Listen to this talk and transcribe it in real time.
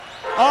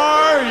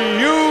Are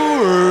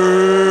you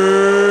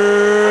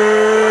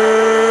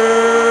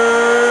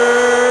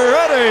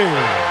ready?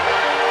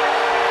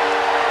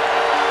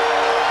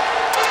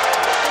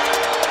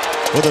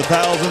 For the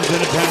thousands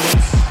in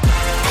attendance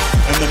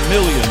and the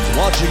millions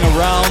watching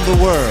around the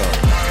world.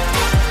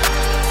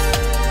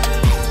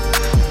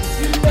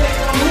 You think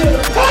I'm here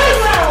to play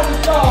around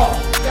with y'all?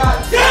 God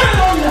damn it,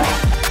 I'm not.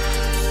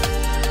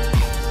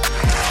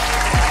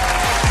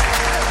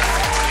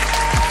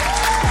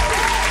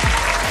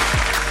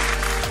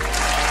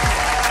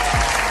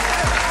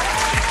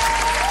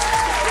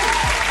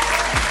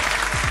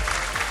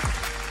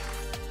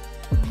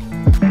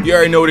 You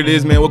already know what it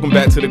is, man. Welcome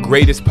back to the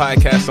greatest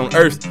podcast on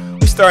earth.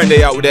 We're starting the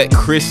day out with that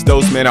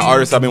Christos, man, an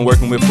artist I've been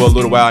working with for a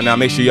little while now.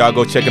 Make sure y'all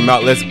go check him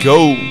out. Let's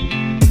go.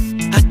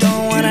 I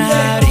don't wanna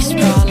have these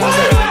problems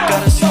that I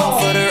gotta solve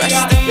for the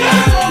rest of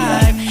my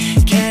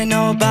life. Can't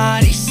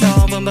nobody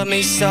solve them but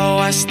me, so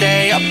I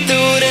stay up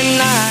through the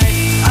night.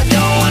 I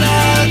don't wanna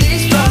have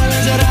these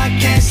problems that I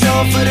can't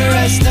solve for the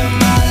rest of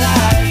my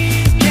life.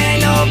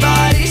 Can't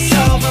nobody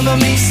solve them but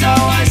me, so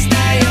I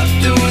stay up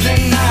through the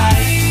night.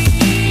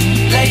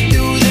 Late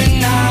through the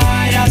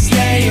night, I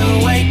stay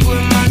awake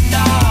with my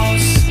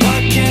thoughts.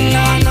 What can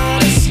I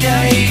not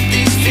escape?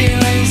 These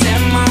feelings,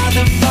 am I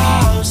the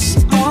boss?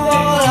 All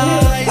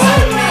eyes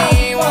on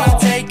me when I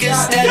take a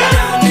step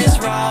down this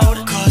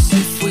road. Cause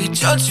if we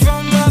judge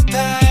from my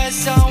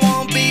past, I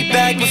won't be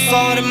back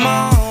before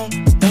tomorrow.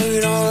 No, you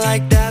don't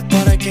like that,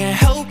 but I can't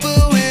help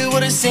it with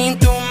what I've seen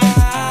through my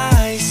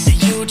eyes.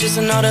 You just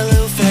another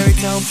little fairy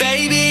tale,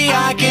 baby,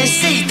 I can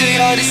see through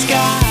your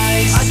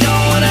disguise. I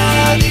don't wanna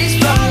have these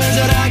problems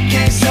that I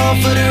can't solve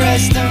for the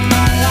rest of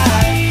my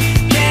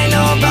life. Can't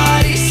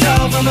nobody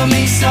solve them but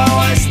me, so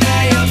I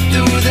stay up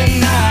through the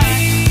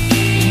night.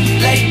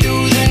 Late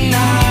through the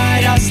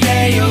night, I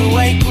stay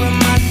awake with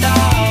my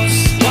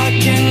thoughts. What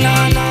can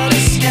I not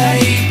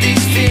escape?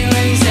 These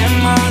feelings,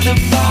 am I the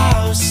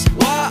boss?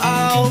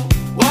 Whoa,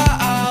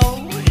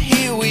 whoa,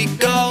 here we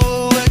go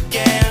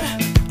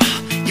again.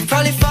 You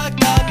probably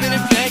fucked up and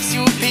it vexed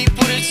you with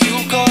people that you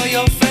call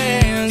your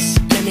friends.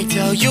 Let me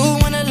tell you,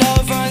 when the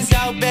love runs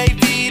out,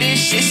 baby, this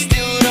shit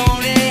still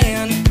don't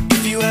end.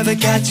 If you ever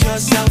catch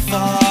yourself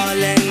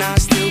falling, I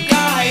still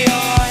got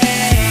your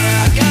hand.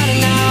 I got it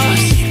now,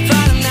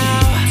 problem now.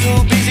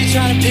 Too busy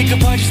trying to pick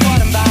apart just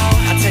what I'm about.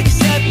 I take a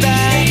step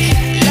back,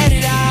 let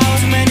it out.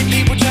 Too many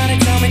people trying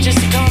to tell me just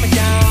to calm it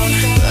down.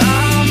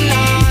 I'm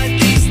not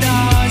these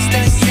stars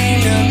that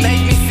seem to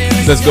make me feel.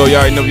 Let's go.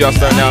 Y'all already know y'all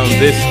starting out on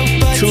this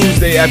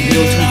Tuesday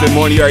afternoon, Tuesday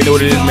morning. You already know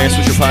what it is, man.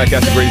 Swisher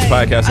Podcast, the greatest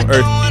podcast on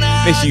earth.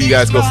 Make sure you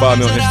guys go follow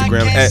me on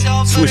Instagram at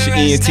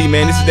SwisherENT,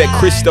 man. This is that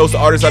Christos, the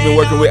artist I've been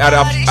working with out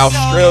of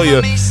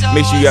Australia.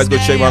 Make sure you guys go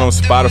check him out on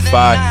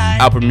Spotify,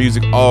 Apple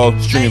Music, all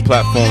streaming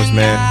platforms,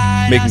 man.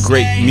 Making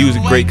great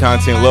music, great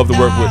content. Love to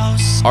work with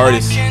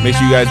artists. Make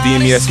sure you guys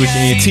DM me at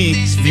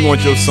SwisherENT if you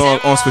want your song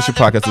on Swisher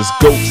Podcast. Let's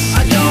go.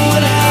 I don't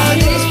wanna have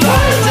these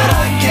problems that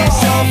I can't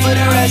solve for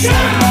the rest of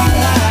my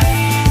life.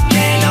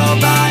 Can't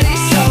nobody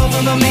solve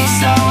them but me,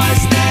 so I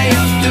stay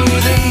up through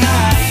the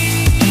night.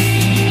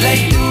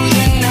 Late through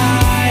the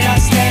night, I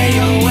stay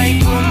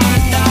awake with my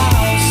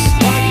thoughts.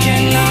 What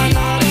can I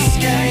not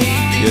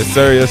escape? Yes,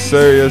 sir. Yes,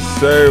 sir. Yes,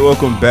 sir.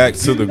 Welcome back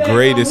to the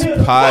greatest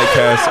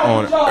podcast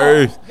on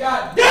earth.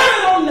 God damn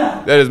it, I'm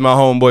not. That is my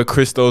homeboy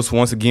Christos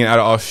once again out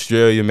of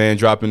Australia, man,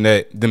 dropping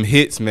them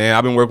hits, man.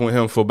 I've been working with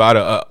him for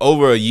about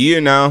over a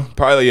year now,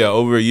 probably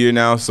over a year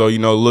now. So,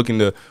 looking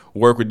to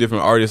work with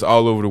different artists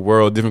all over the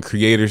world, different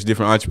creators,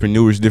 different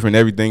entrepreneurs, different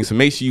everything. So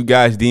make sure you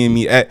guys DM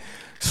me at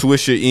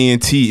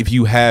SwisherENT if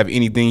you have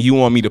anything you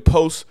want me to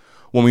post,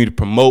 want me to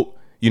promote.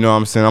 You know what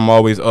I'm saying? I'm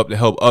always up to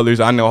help others.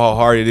 I know how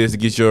hard it is to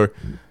get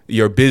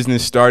your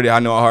business started. I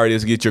know how hard it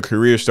is to get your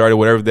career started,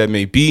 whatever that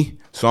may be.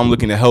 So I'm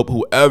looking to help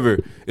whoever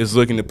is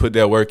looking to put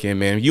that work in,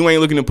 man. If you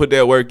ain't looking to put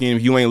that work in,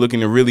 if you ain't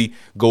looking to really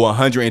go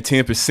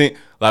 110%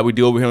 like we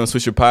do over here on the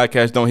Swisher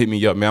Podcast, don't hit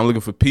me up, man. I'm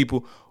looking for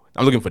people.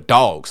 I'm looking for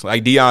dogs.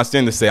 Like Deion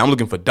Sanders say, I'm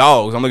looking for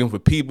dogs. I'm looking for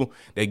people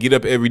that get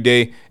up every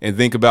day and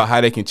think about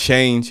how they can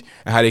change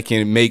and how they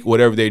can make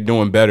whatever they're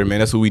doing better, man.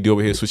 That's what we do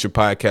over here at Swisher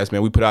Podcast,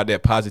 man. We put out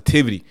that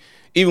positivity.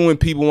 Even when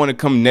people want to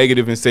come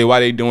negative and say, why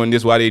they doing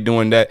this, why they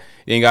doing that,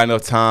 you ain't got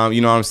enough time, you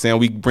know what I'm saying?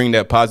 We bring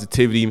that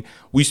positivity.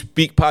 We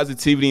speak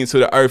positivity into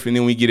the earth, and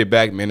then we get it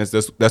back, man. That's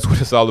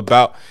what it's all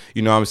about.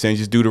 You know what I'm saying?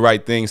 Just do the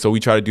right thing. So we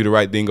try to do the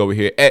right thing over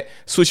here at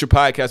Swisher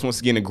Podcast, once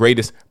again, the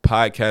greatest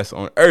podcast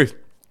on earth.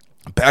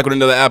 Back with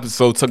another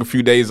episode. Took a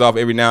few days off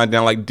every now and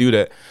then. I like to do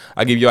that.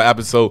 I give you an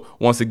episode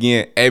once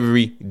again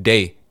every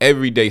day,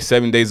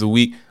 7 days a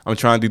week. I'm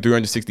trying to do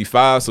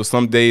 365. So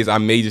some days I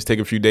may just take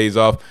a few days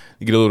off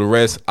to get a little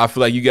rest. I feel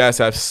like you guys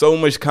have so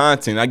much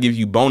content. I give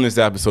you bonus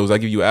episodes. I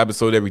give you an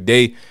episode every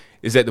day.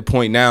 It's at the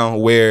point now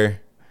where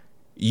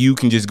you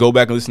can just go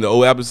back and listen to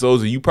old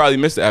episodes, or you probably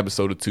missed an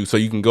episode or two. So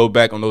you can go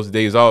back on those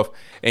days off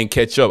and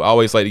catch up. I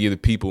always like to give the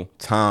people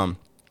time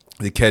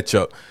to catch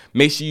up.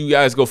 Make sure you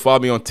guys go follow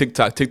me on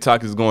TikTok.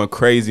 TikTok is going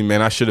crazy,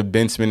 man. I should have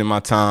been spending my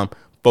time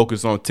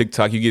focused on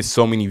TikTok. You get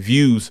so many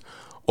views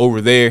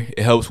over there. It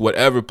helps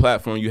whatever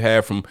platform you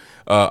have, from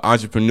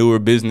entrepreneur,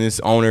 business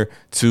owner,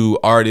 to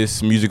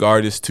artists, music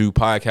artists, to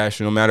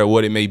podcaster, no matter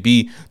what it may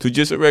be, to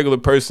just a regular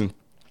person.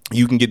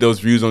 You can get those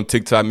views on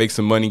TikTok, make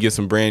some money, get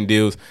some brand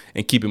deals,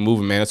 and keep it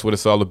moving, man. That's what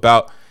it's all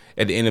about.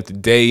 At the end of the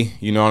day,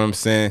 you know what I'm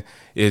saying,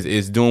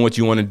 is doing what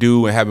you want to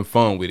do and having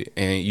fun with it.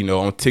 And, you know,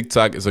 on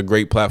TikTok is a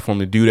great platform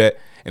to do that,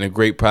 and a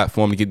great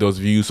platform to get those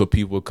views so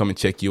people will come and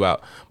check you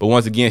out. But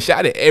once again,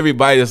 shout out to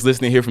everybody that's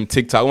listening here from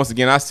TikTok. Once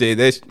again, I said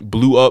that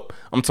blew up.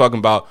 I'm talking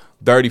about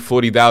 30,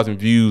 40,000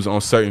 views on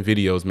certain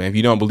videos, man. If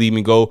you don't believe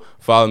me, go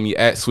follow me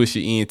at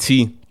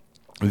SwisherENT.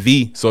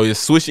 V. So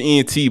it's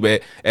SwisherENT,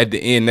 but at the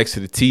end next to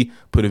the T,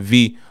 put a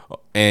V,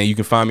 and you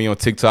can find me on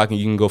TikTok, and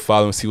you can go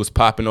follow and see what's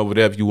popping over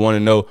there if you want to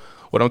know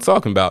what I'm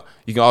talking about.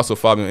 You can also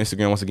follow me on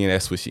Instagram, once again,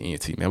 at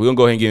SwisherENT, man. We're going to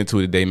go ahead and get into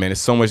it today, man.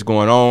 There's so much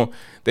going on.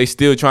 They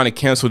still trying to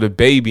cancel the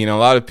baby, and a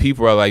lot of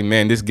people are like,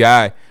 man, this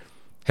guy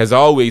has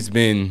always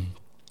been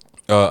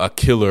a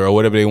killer, or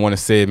whatever they want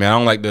to say,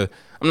 man. I'm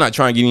not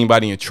trying to get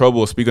anybody in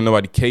trouble or speak on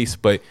nobody's case,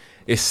 but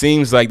it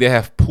seems like they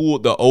have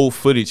pulled the old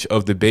footage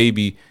of the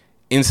baby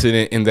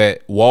incident in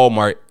that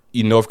Walmart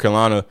in North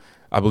Carolina.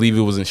 I believe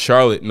it was in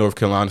Charlotte, North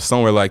Carolina,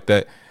 somewhere like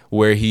that,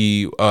 where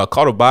he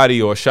caught a body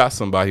or shot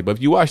somebody. But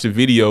if you watch the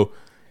video,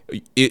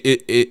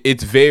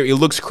 it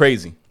looks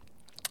crazy,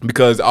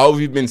 because all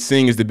we've been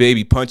seeing is the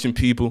baby punching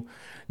people,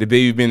 the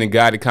baby being the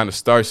guy that kind of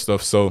starts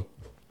stuff. So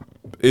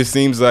it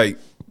seems like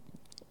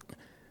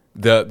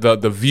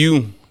the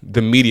view,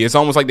 the media, it's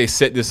almost like they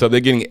set this up.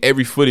 They're getting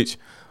every footage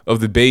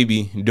of the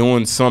baby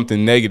doing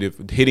something negative,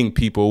 hitting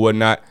people or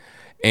whatnot,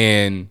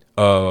 and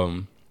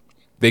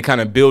they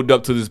kind of build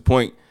up to this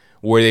point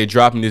where they're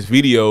dropping this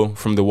video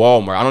from the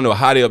Walmart. I don't know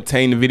how they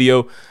obtained the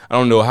video. I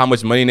don't know how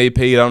much money they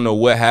paid. I don't know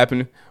what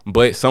happened,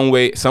 but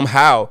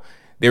somehow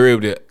they were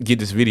able to get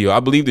this video. I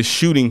believe the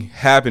shooting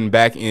happened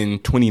back in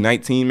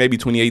 2019, maybe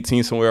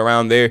 2018, somewhere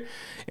around there.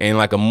 And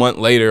like a month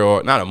later,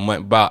 or not a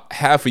month, about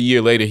half a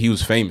year later, he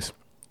was famous.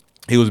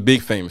 He was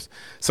big famous.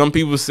 Some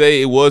people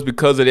say it was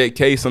because of that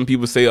case. Some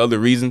people say other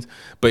reasons,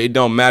 but it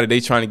don't matter. They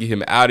trying to get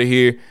him out of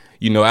here.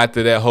 You know,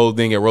 after that whole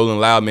thing at Rolling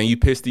Loud, man, you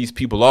piss these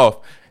people off,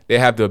 they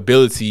have the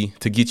ability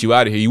to get you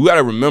out of here. You got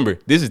to remember,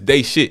 this is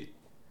they shit.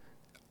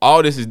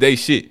 All this is they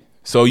shit.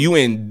 So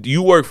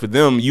you work for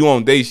them, you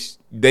on they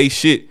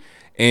shit,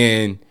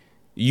 and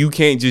you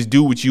can't just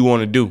do what you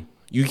want to do.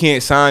 You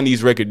can't sign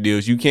these record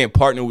deals. You can't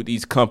partner with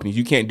these companies.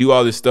 You can't do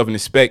all this stuff and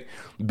expect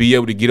be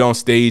able to get on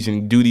stage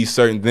and do these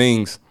certain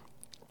things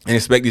and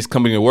expect this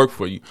company to work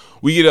for you.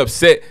 We get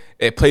upset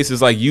at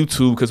places like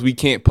YouTube because we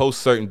can't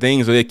post certain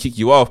things or they kick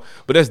you off,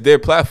 but that's their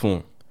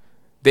platform.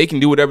 They can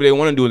do whatever they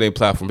want to do on their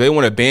platform. If they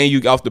want to ban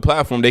you off the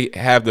platform, they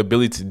have the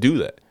ability to do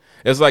that.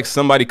 It's like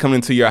somebody coming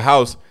into your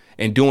house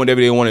and doing whatever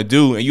they want to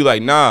do, and you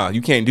like, nah,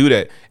 you can't do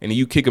that. And then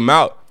you kick them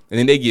out, and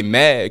then they get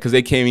mad because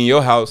they came in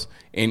your house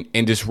and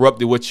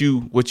disrupted what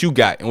you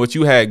got and what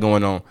you had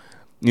going on.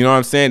 You know what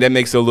I'm saying? That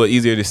makes it a little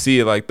easier to see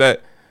it like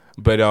that.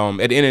 But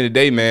at the end of the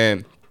day,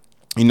 man,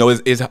 you know,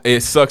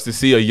 it sucks to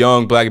see a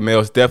young black male,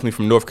 it's definitely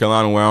from North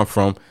Carolina, where I'm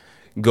from,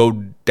 go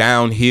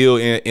downhill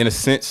in a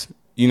sense.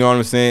 You know what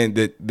I'm saying?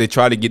 That they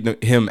try to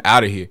get him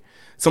out of here.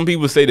 Some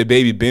people say the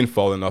baby been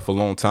falling off a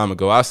long time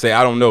ago. I say,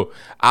 I don't know.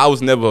 I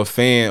was never a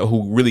fan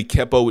who really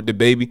kept up with the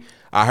baby.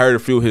 I heard a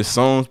few of his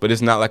songs, but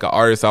it's not like an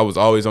artist I was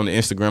always on the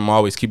Instagram,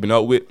 always keeping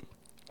up with.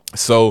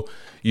 So,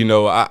 you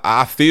know,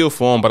 I feel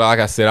for him, but like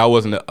I said, I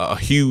wasn't a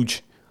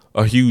huge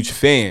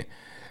fan.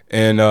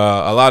 And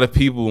a lot of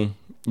people,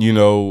 you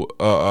know,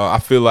 I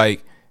feel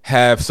like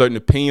have certain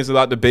opinions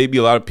about the baby.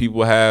 A lot of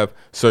people have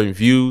certain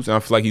views, and I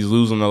feel like he's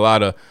losing a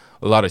lot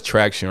of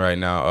traction right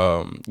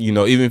now. You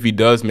know, even if he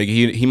does make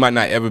it, he might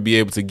not ever be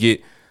able to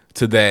get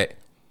to that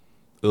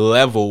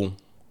level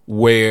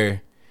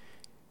where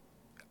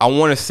I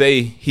want to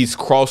say he's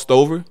crossed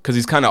over, because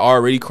he's kind of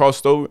already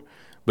crossed over,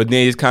 but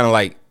then he's kind of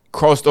like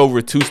crossed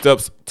over 2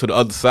 steps to the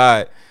other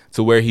side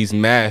to where he's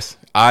mass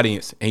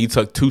audience, and he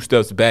took 2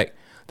 steps back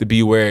to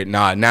be where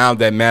now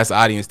that mass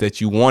audience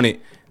that you wanted,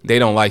 they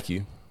don't like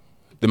you.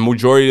 The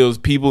majority of those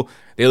people,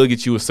 they look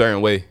at you a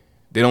certain way.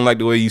 They don't like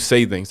the way you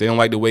say things. They don't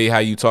like the way how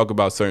you talk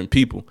about certain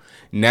people.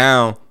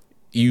 Now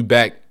you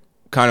back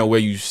kind of where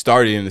you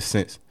started in a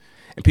sense.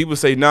 And people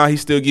say, nah, he's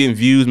still getting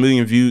views,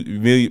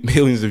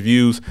 millions of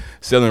views,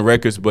 selling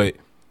records. But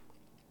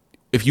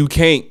if you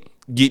can't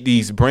get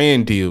these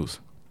brand deals,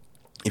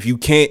 if you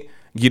can't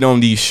get on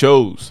these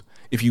shows,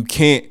 if you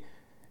can't,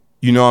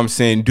 you know what I'm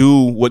saying,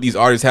 do what these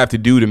artists have to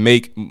do to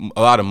make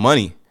a lot of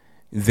money,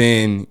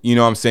 then, you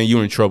know what I'm saying,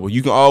 you're in trouble.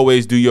 You can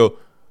always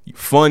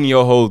fund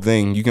your whole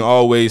thing. You can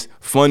always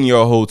fund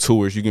your whole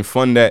tours. You can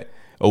fund that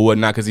or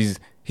whatnot, because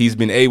he's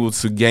been able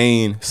to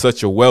gain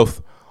such a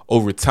wealth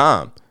over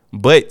time.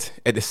 But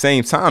at the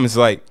same time, it's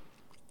like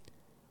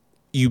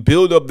you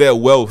build up that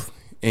wealth,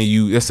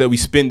 and let's say we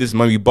spend this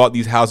money, we bought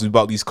these houses, we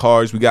bought these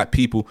cars, we got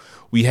people,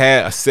 we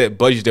had a set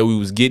budget that we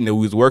was getting, that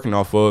we was working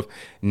off of.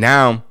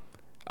 Now,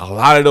 a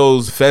lot of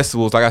those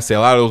festivals, like I said,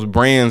 a lot of those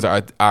brands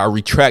are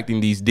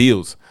retracting these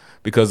deals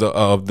because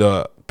of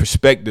the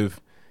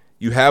perspective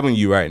you have on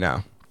you right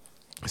now.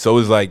 So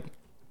it's like,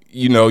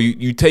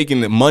 you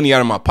taking the money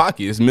out of my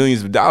pocket. It's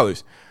millions of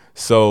dollars.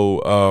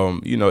 So,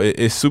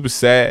 it's super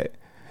sad.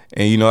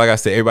 And, like I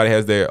said, everybody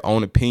has their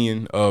own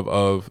opinion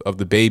of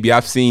the baby.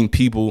 I've seen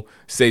people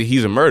say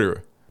he's a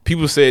murderer.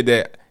 People said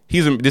that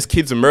this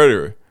kid's a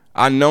murderer.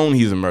 I've known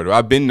he's a murderer.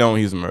 I've been known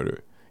he's a murderer.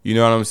 You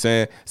know what I'm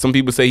saying? Some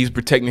people say he's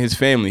protecting his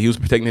family. He was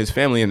protecting his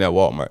family in that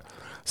Walmart.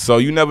 So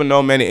you never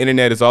know, man. The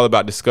internet is all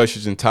about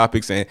discussions and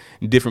topics and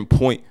different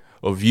point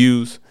of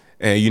views.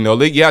 And, you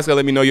guys gotta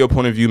let me know your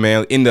point of view,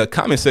 man. In the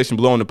comment section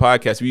below on the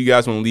podcast, if you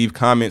guys want to leave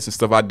comments and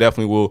stuff, I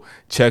definitely will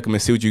check them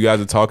and see what you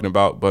guys are talking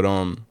about. But,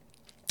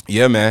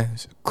 yeah, man,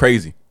 it's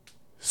crazy.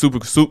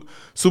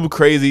 Super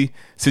crazy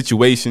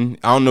situation.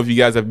 I don't know if you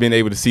guys have been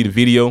able to see the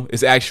video.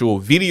 It's actual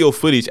video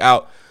footage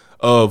out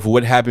of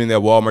what happened in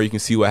that Walmart. You can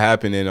see what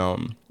happened.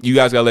 And you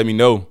guys gotta let me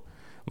know,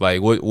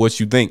 like, what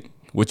you think.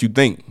 What you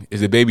think? Is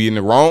the baby in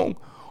the wrong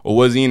or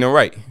was he in the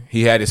right?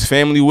 He had his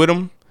family with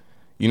him.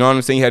 You know what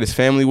I'm saying? He had his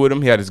family with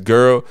him. He had his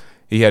girl.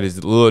 He had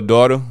his little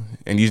daughter.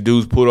 And these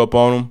dudes pulled up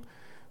on him.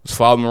 Was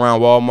following him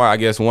around Walmart. I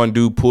guess one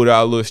dude pulled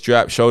out a little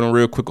strap, showed him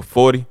real quick a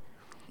 40.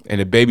 And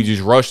the baby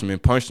just rushed him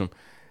and punched him.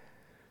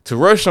 To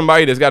rush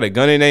somebody that's got a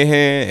gun in their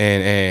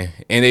hand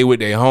and they with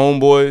their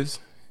homeboys,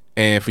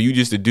 and for you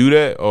just to do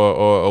that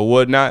or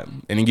whatnot,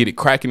 and then get it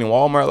cracking in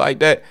Walmart like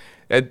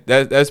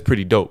that's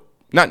pretty dope.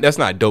 That's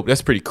not dope.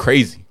 That's pretty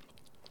crazy.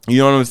 You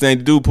know what I'm saying?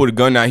 The dude pulled a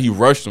gun out. He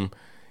rushed him.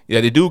 Yeah,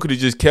 the dude could have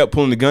just kept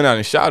pulling the gun out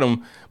and shot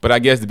him. But I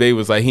guess the baby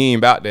was like, he ain't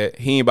about that.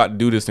 He ain't about to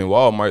do this in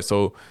Walmart.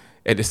 So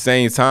at the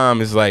same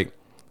time, it's like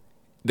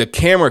the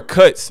camera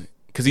cuts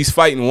because he's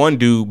fighting one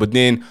dude, but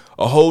then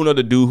a whole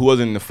nother dude who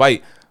wasn't in the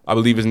fight, I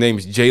believe his name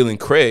is Jalen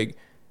Craig,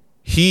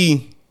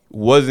 he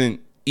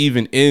wasn't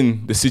even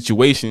in the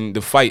situation,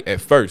 the fight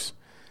at first.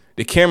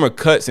 The camera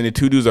cuts and the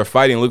two dudes are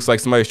fighting. It looks like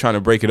somebody's trying to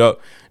break it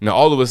up. Now,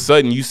 all of a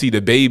sudden, you see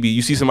the baby.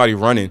 You see somebody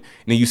running,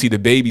 and then you see the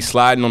baby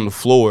sliding on the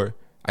floor,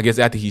 I guess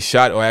after he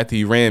shot or after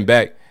he ran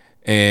back.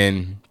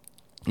 And,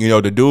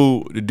 the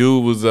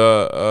dude was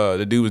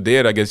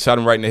dead. I guess shot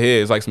him right in the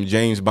head. It's like some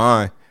James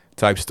Bond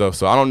type stuff.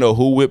 So I don't know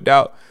who whipped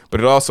out, but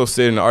it also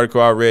said in the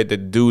article I read that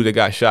the dude that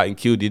got shot and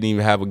killed didn't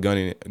even have a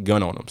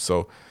gun on him.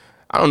 So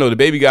I don't know. The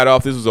baby got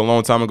off. This was a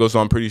long time ago, so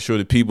I'm pretty sure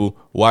the people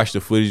watched the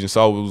footage and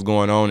saw what was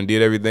going on and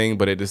did everything.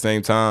 But at the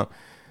same time,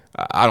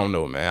 I don't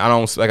know,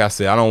 man. Like I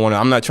said,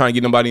 I'm not trying to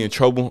get nobody in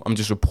trouble. I'm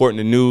just reporting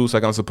the news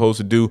like I'm supposed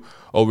to do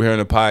over here on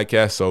the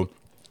podcast. So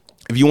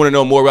if you want to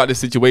know more about this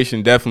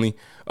situation, definitely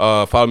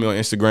follow me on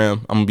Instagram.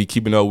 I'm going to be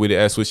keeping up with it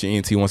at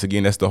SwitchEnt. Once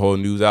again, that's the whole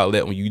news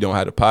outlet when you don't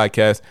have the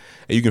podcast.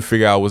 And you can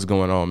figure out what's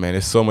going on, man.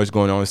 There's so much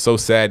going on. It's so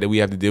sad that we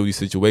have to deal with these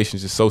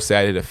situations. It's so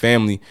sad that a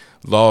family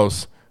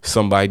lost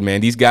somebody,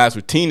 man. These guys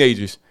were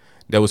teenagers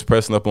that was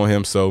pressing up on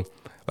him. So,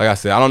 like I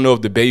said, I don't know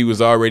if the baby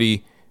was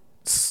already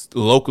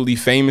locally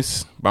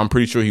famous, but I'm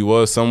pretty sure he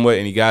was somewhat,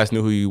 and the guys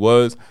knew who he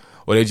was,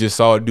 or they just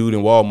saw a dude in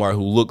Walmart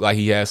who looked like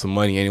he had some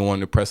money and they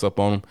wanted to press up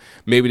on him.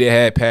 Maybe they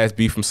had past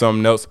beef from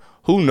something else.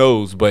 Who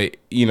knows? But, at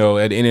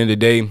the end of the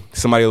day,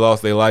 somebody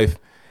lost their life,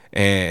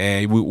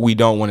 and we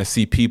don't want to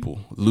see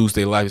people lose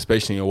their life,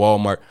 especially in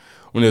Walmart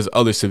when there's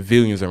other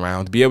civilians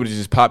around. To be able to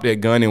just pop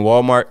that gun in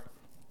Walmart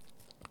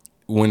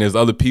when there's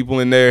other people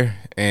in there,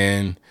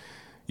 and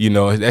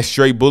that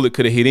straight bullet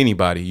could have hit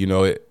anybody.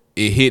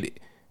 It hit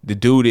the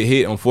dude it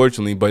hit,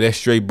 unfortunately, but that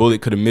straight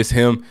bullet could have missed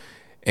him.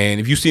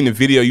 And if you seen the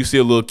video, you see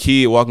a little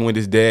kid walking with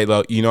his dad.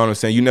 Like, you know what I'm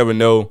saying? You never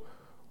know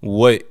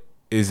what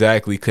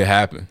exactly could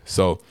happen.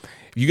 So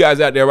if you guys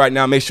out there right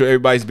now, make sure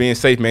everybody's being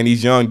safe, man.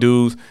 These young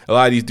dudes, a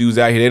lot of these dudes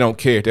out here, they don't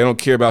care. They don't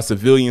care about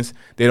civilians.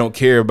 They don't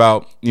care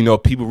about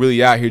people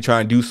really out here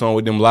trying to do something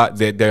with them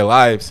their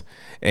lives,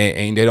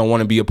 and they don't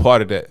want to be a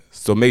part of that.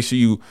 So make sure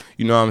you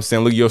know what I'm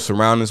saying, look at your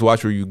surroundings,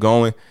 watch where you're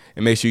going,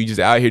 and make sure you just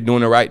out here doing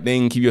the right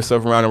thing, keep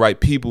yourself around the right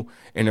people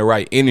and the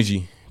right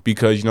energy,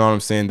 because you know what I'm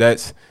saying,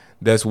 that's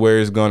where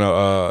it's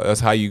gonna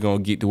that's how you're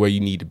gonna get to where you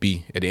need to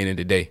be at the end of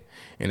the day.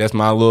 And that's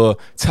my little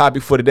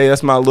topic for today.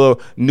 That's my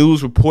little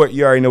news report.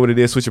 You already know what it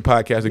is. Switch Your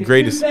Podcast, the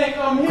greatest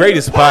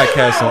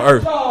podcast on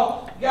earth.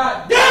 God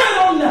damn it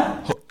on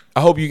that. I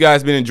hope you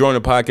guys been enjoying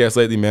the podcast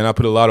lately, man. I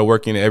put a lot of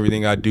work into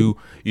everything I do.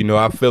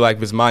 I feel like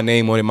if it's my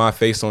name on it, my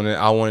face on it,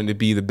 I want it to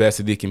be the best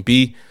that it can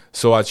be.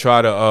 So I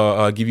try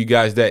to give you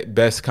guys that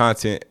best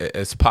content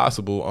as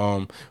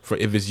possible. For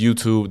if it's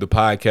YouTube, the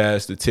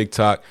podcast, the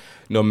TikTok,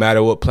 no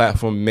matter what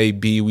platform it may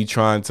be, we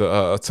trying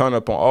to turn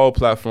up on all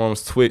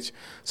platforms, Twitch.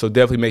 So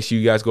definitely make sure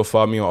you guys go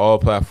follow me on all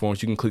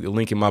platforms. You can click the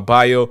link in my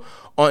bio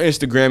on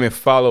Instagram and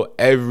follow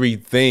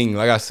everything.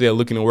 Like I said,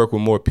 looking to work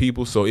with more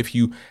people. So if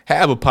you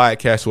have a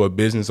podcast or a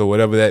business or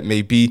whatever that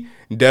may be,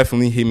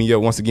 definitely hit me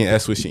up once again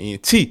at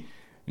SwitchEnt.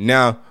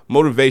 Now,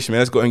 motivation, man.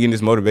 Let's go and get in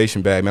this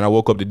motivation bag, man. I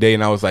woke up today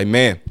and I was like,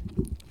 man,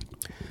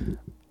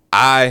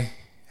 I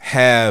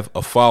have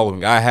a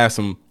following. I have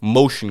some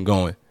motion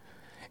going.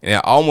 And I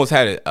almost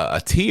had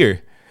a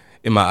tear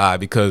in my eye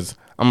because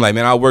I'm like,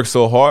 man, I worked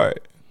so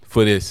hard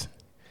for this.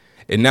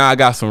 And now I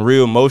got some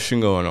real motion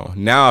going on.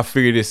 Now I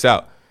figured this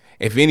out.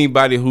 If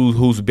anybody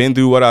who's been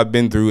through what I've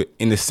been through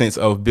in the sense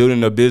of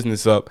building a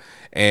business up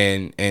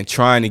and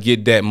trying to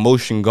get that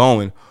motion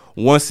going,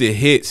 once it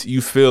hits,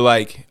 you feel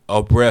like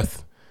a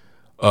breath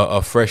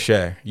of fresh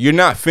air. You're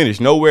not finished,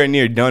 nowhere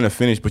near done or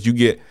finished, but you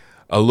get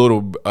a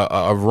little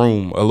a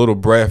room, a little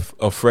breath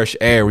of fresh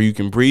air where you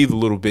can breathe a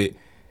little bit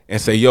and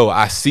say, yo,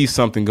 I see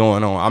something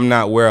going on. I'm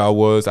not where I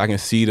was. I can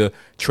see the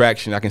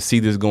traction. I can see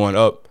this going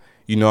up.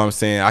 You know what I'm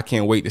saying? I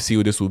can't wait to see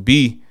what this will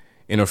be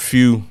in a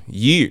few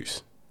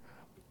years.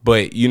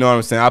 But you know what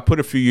I'm saying? I put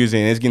a few years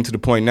in. It's getting to the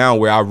point now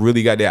where I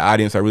really got that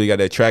audience. I really got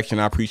that traction.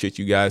 I appreciate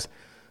you guys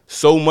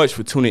so much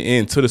for tuning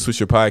in to the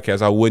Swisher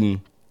Podcast. I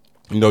wouldn't,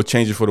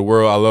 change it for the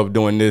world. I love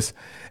doing this.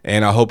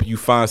 And I hope you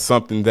find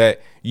something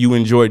that you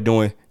enjoy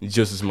doing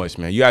just as much,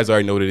 man. You guys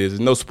already know what it is. There's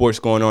no sports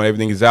going on.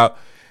 Everything is out.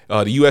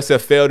 The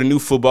USFL, the new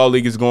football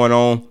league, is going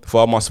on.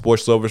 For all my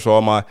sports lovers, for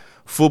all my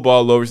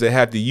football lovers, they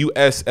have the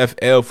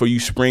USFL for you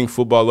spring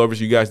football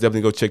lovers. You guys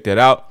definitely go check that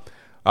out.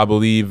 I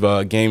believe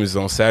game is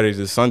on Saturdays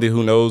and Sunday.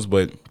 Who knows?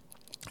 But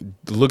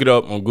look it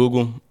up on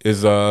Google.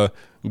 It's a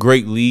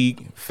great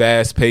league,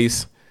 fast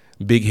pace,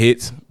 big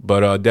hits.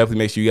 But definitely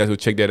make sure you guys go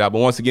check that out. But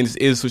once again, this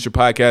is Swisher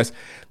Podcast.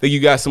 Thank you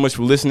guys so much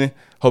for listening.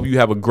 Hope you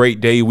have a great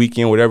day,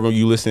 weekend, whatever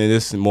you listen to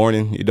this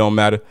morning. It don't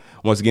matter.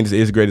 Once again, this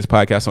is the greatest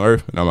podcast on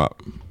earth, and I'm out.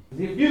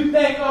 If you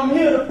think I'm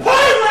here to